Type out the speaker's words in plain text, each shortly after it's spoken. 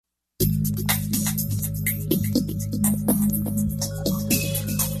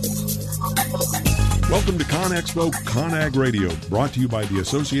Welcome to ConExpo ConAg Radio, brought to you by the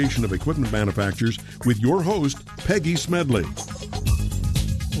Association of Equipment Manufacturers with your host, Peggy Smedley.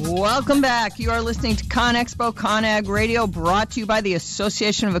 Welcome back. You are listening to ConExpo ConAg Radio, brought to you by the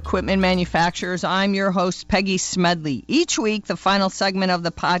Association of Equipment Manufacturers. I'm your host, Peggy Smedley. Each week, the final segment of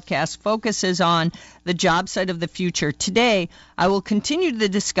the podcast focuses on the job site of the future. Today, I will continue the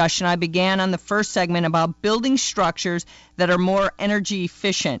discussion I began on the first segment about building structures that are more energy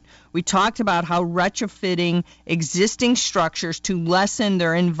efficient. We talked about how retrofitting existing structures to lessen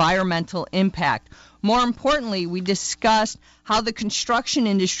their environmental impact. More importantly, we discussed how the construction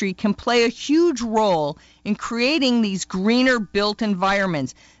industry can play a huge role in creating these greener built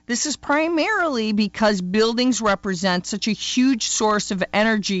environments. This is primarily because buildings represent such a huge source of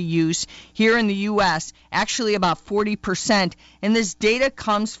energy use here in the U.S., actually about 40%, and this data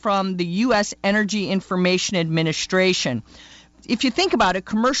comes from the U.S. Energy Information Administration. If you think about it,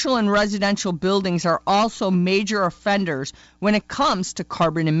 commercial and residential buildings are also major offenders when it comes to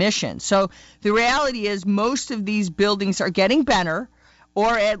carbon emissions. So the reality is most of these buildings are getting better, or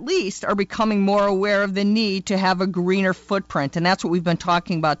at least are becoming more aware of the need to have a greener footprint, and that's what we've been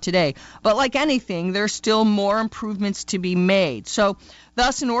talking about today. But like anything, there's still more improvements to be made. So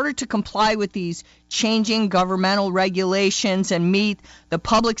thus, in order to comply with these changing governmental regulations and meet the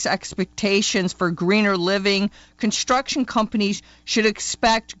public's expectations for greener living, construction companies should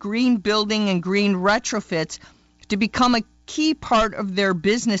expect green building and green retrofits to become a key part of their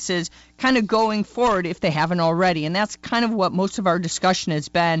businesses kind of going forward if they haven't already. And that's kind of what most of our discussion has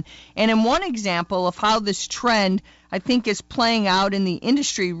been. And in one example of how this trend, I think, is playing out in the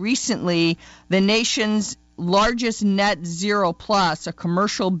industry recently, the nation's largest Net Zero Plus, a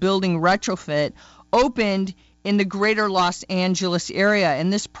commercial building retrofit, opened in the greater Los Angeles area.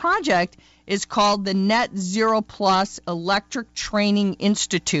 And this project is called the Net Zero Plus Electric Training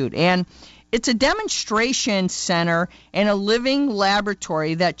Institute. And it's a demonstration center and a living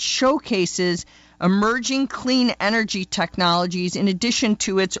laboratory that showcases emerging clean energy technologies in addition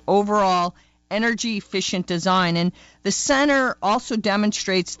to its overall energy efficient design. And the center also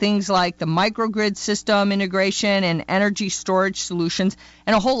demonstrates things like the microgrid system integration and energy storage solutions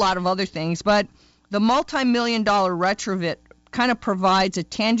and a whole lot of other things. But the multi-million-dollar retrofit kind of provides a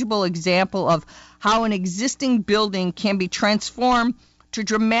tangible example of how an existing building can be transformed to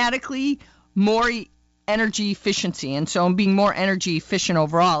dramatically more energy efficiency, and so being more energy efficient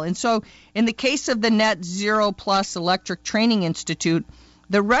overall. And so in the case of the Net Zero Plus Electric Training Institute,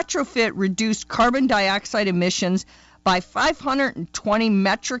 the retrofit reduced carbon dioxide emissions by 520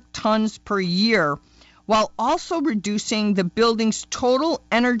 metric tons per year, while also reducing the building's total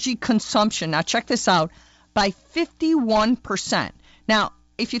energy consumption, now check this out, by 51%. Now,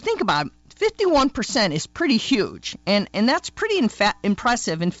 if you think about it, 51% is pretty huge, and that's pretty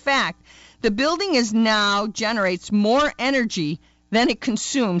impressive. In fact, the building now generates more energy than it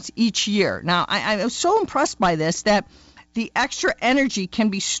consumes each year. Now, I was so impressed by this that the extra energy can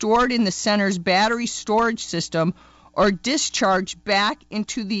be stored in the center's battery storage system or discharged back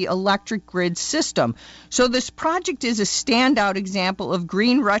into the electric grid system. So this project is a standout example of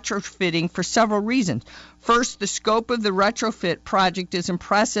green retrofitting for several reasons. First, the scope of the retrofit project is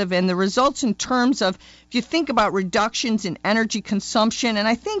impressive, and the results in terms of, if you think about reductions in energy consumption, and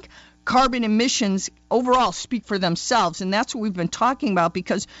I think carbon emissions overall speak for themselves, and that's what we've been talking about,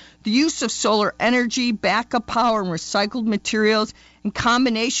 because the use of solar energy, backup power, and recycled materials in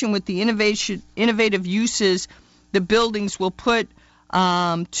combination with the innovative uses the buildings will put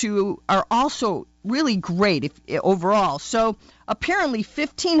to are also really great overall. So apparently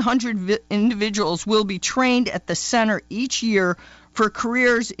 1,500 individuals will be trained at the center each year for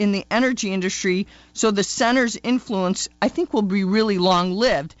careers in the energy industry, so the center's influence, I think, will be really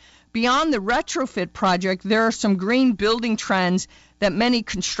long-lived. Beyond the retrofit project, there are some green building trends that many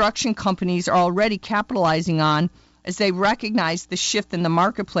construction companies are already capitalizing on as they recognize the shift in the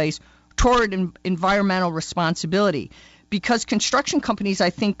marketplace toward environmental responsibility. Because construction companies, I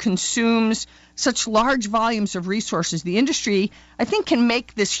think, consumes such large volumes of resources, the industry, I think, can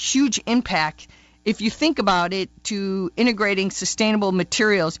make this huge impact if you think about it to integrating sustainable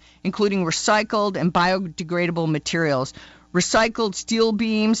materials, including recycled and biodegradable materials. Recycled steel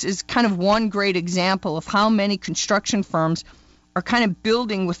beams is kind of one great example of how many construction firms are kind of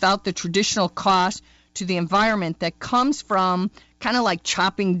building without the traditional cost to the environment that comes from kind of like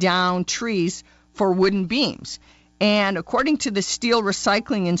chopping down trees for wooden beams. And according to the Steel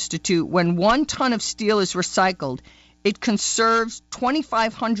Recycling Institute, when 1 ton of steel is recycled, it conserves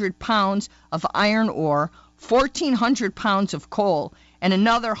 2,500 pounds of iron ore, 1,400 pounds of coal, and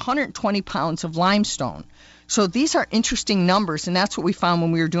another 120 pounds of limestone. So these are interesting numbers, and that's what we found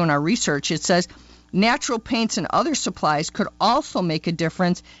when we were doing our research. It says natural paints and other supplies could also make a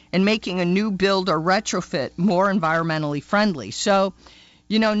difference in making a new build or retrofit more environmentally friendly. So,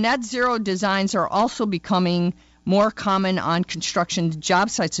 net zero designs are also becoming more common on construction job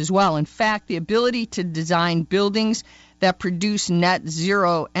sites as well. In fact, the ability to design buildings that produce net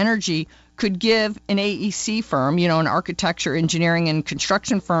zero energy could give an AEC firm, an architecture, engineering, and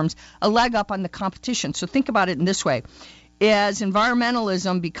construction firms, a leg up on the competition. So think about it in this way. As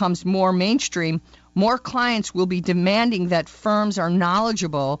environmentalism becomes more mainstream, more clients will be demanding that firms are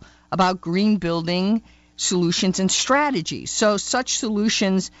knowledgeable about green building solutions and strategies. So such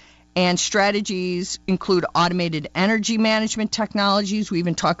solutions and strategies include automated energy management technologies. We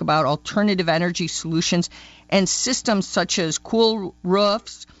even talk about alternative energy solutions and systems such as cool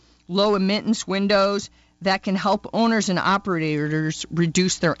roofs, low emittance windows that can help owners and operators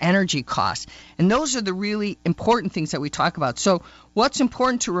reduce their energy costs. And those are the really important things that we talk about. So what's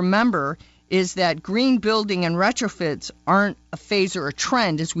important to remember is that green building and retrofits aren't a phase or a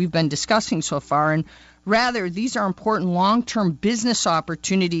trend, as we've been discussing so far, and rather, these are important long-term business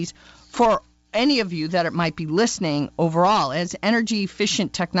opportunities for any of you that might be listening overall. As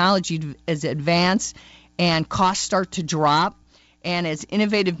energy-efficient technology is advanced and costs start to drop, and as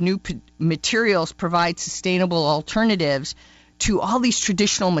innovative new materials provide sustainable alternatives to all these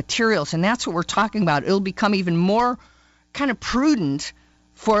traditional materials, and that's what we're talking about. It'll become even more kind of prudent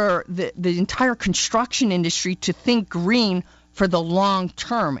for the entire construction industry to think green for the long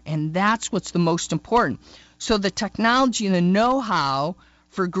term, and that's what's the most important. So the technology and the know-how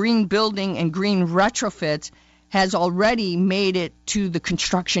for green building and green retrofits has already made it to the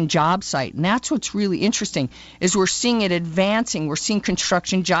construction job site, and that's what's really interesting, is we're seeing it advancing. We're seeing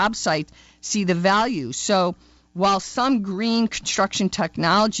construction job sites see the value. So while some green construction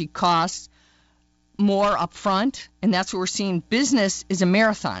technology costs more upfront, and that's what we're seeing, business is a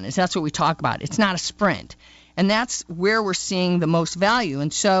marathon, is that's what we talk about. It's not a sprint. And that's where we're seeing the most value.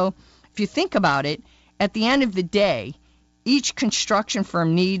 And so if you think about it, at the end of the day, each construction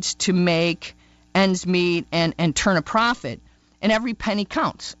firm needs to make ends meet and turn a profit. And every penny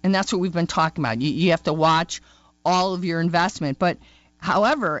counts. And that's what we've been talking about. You have to watch all of your investment. But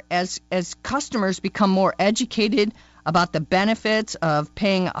however, as customers become more educated about the benefits of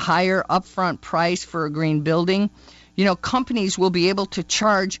paying a higher upfront price for a green building, companies will be able to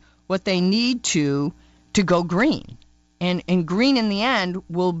charge what they need to go green. And green in the end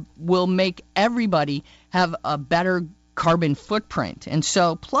will make everybody have a better carbon footprint. And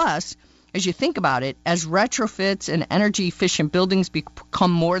so plus, as you think about it, as retrofits and energy efficient buildings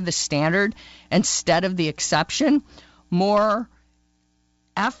become more the standard instead of the exception, more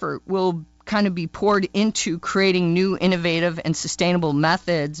effort will kind of be poured into creating new innovative and sustainable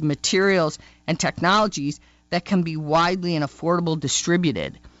methods, materials, and technologies that can be widely and affordable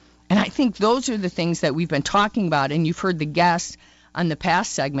distributed. And I think those are the things that we've been talking about, and you've heard the guests on the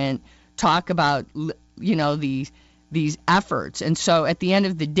past segment talk about, these efforts. And so at the end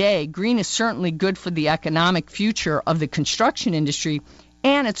of the day, green is certainly good for the economic future of the construction industry,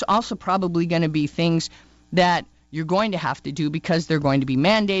 and it's also probably going to be things that you're going to have to do because they're going to be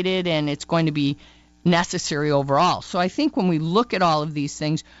mandated and it's going to be necessary overall. So I think when we look at all of these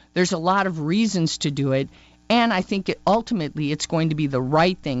things, there's a lot of reasons to do it. And I think ultimately it's going to be the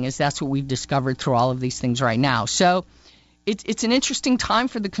right thing, as that's what we've discovered through all of these things right now. So it's an interesting time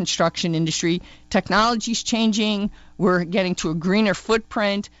for the construction industry. Technology's changing. We're getting to a greener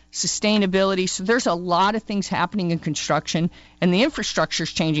footprint, sustainability. So there's a lot of things happening in construction, and the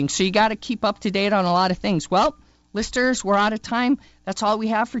infrastructure's changing. So you got to keep up to date on a lot of things. Well, listeners, we're out of time. That's all we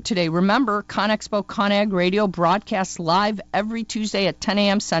have for today. Remember, ConExpo ConAg Radio broadcasts live every Tuesday at 10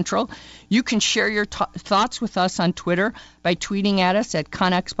 a.m. Central. You can share your thoughts with us on Twitter by tweeting at us at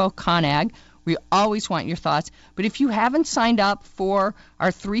ConExpo ConAg. We always want your thoughts. But if you haven't signed up for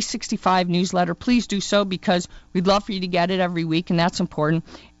our 365 newsletter, please do so, because we'd love for you to get it every week, and that's important.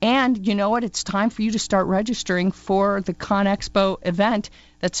 And you know what? It's time for you to start registering for the ConExpo event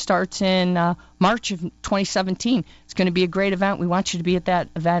that starts in March of 2017. It's going to be a great event. We want you to be at that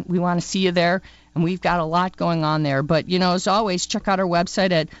event. We want to see you there, and we've got a lot going on there. But, as always, check out our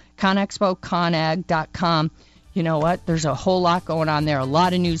website at conexpoconag.com. You know what? There's a whole lot going on there, a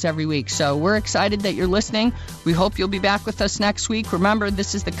lot of news every week. So we're excited that you're listening. We hope you'll be back with us next week. Remember,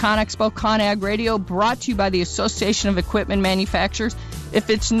 this is the ConExpo ConAg Radio, brought to you by the Association of Equipment Manufacturers. If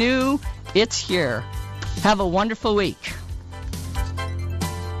it's new, it's here. Have a wonderful week.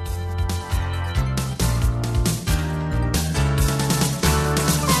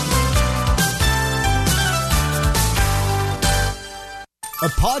 A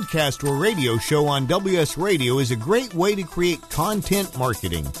podcast or radio show on WS Radio is a great way to create content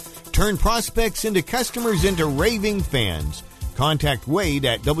marketing. Turn prospects into customers into raving fans. Contact Wade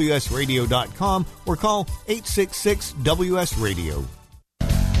at WSRadio.com or call 866-WS-RADIO.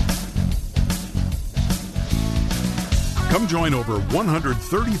 Come join over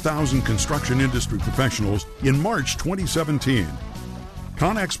 130,000 construction industry professionals in March 2017.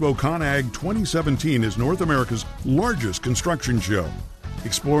 ConExpo ConAg 2017 is North America's largest construction show.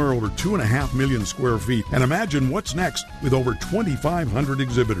 Explore over 2.5 million square feet and imagine what's next with over 2,500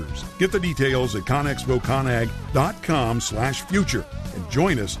 exhibitors. Get the details at conexpoconag.com/future and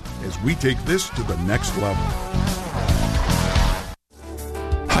join us as we take this to the next level.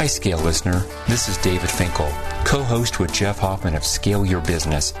 Hi, Scale listener. This is David Finkel, co-host with Jeff Hoffman of Scale Your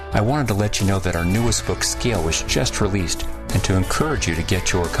Business. I wanted to let you know that our newest book, Scale, was just released and to encourage you to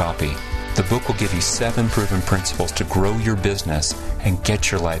get your copy. The book will give you 7 proven principles to grow your business and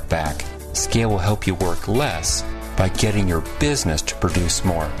get your life back. Scale will help you work less by getting your business to produce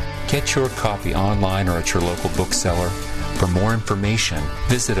more. Get your copy online or at your local bookseller. For more information,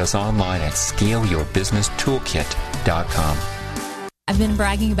 visit us online at scaleyourbusinesstoolkit.com. I've been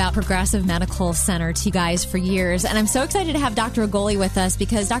bragging about Progressive Medical Center to you guys for years, and I'm so excited to have Dr. Agoli with us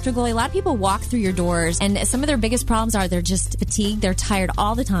because, Dr. Agoli, a lot of people walk through your doors, and some of their biggest problems are they're just fatigued, they're tired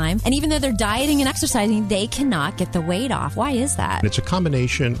all the time, and even though they're dieting and exercising, they cannot get the weight off. Why is that? It's a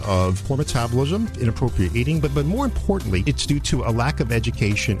combination of poor metabolism, inappropriate eating, but more importantly, it's due to a lack of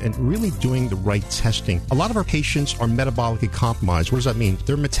education and really doing the right testing. A lot of our patients are metabolically compromised. What does that mean?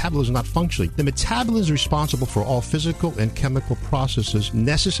 Their metabolism is not functioning. The metabolism is responsible for all physical and chemical processes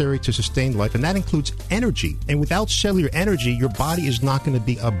necessary to sustain life, and that includes energy. And without cellular energy, your body is not going to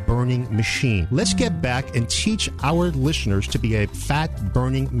be a burning machine. Let's get back and teach our listeners to be a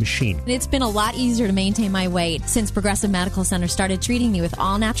fat-burning machine. It's been a lot easier to maintain my weight since Progressive Medical Center started treating me with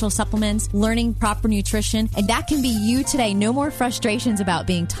all-natural supplements, learning proper nutrition, and that can be you today. No more frustrations about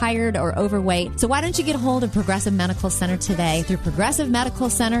being tired or overweight. So why don't you get a hold of Progressive Medical Center today through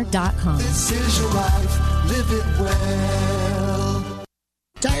ProgressiveMedicalCenter.com. This is your life. Live it well.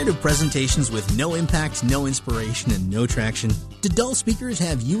 Tired of presentations with no impact, no inspiration, and no traction? Do dull speakers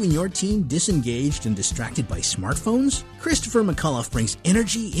have you and your team disengaged and distracted by smartphones? Christopher McAuliffe brings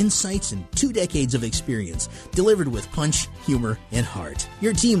energy, insights, and 2 decades of experience, delivered with punch, humor, and heart.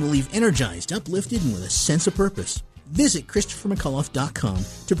 Your team will leave energized, uplifted, and with a sense of purpose. Visit ChristopherMcAuliffe.com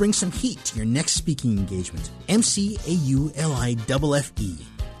to bring some heat to your next speaking engagement. McAuliffe.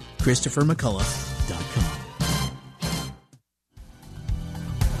 ChristopherMcAuliffe.com.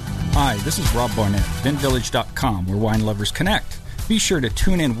 Hi, this is Rob Barnett, VinVillage.com, where wine lovers connect. Be sure to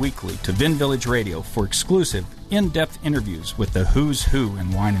tune in weekly to Vin Village Radio for exclusive, in-depth interviews with the who's who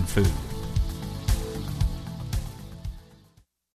in wine and food.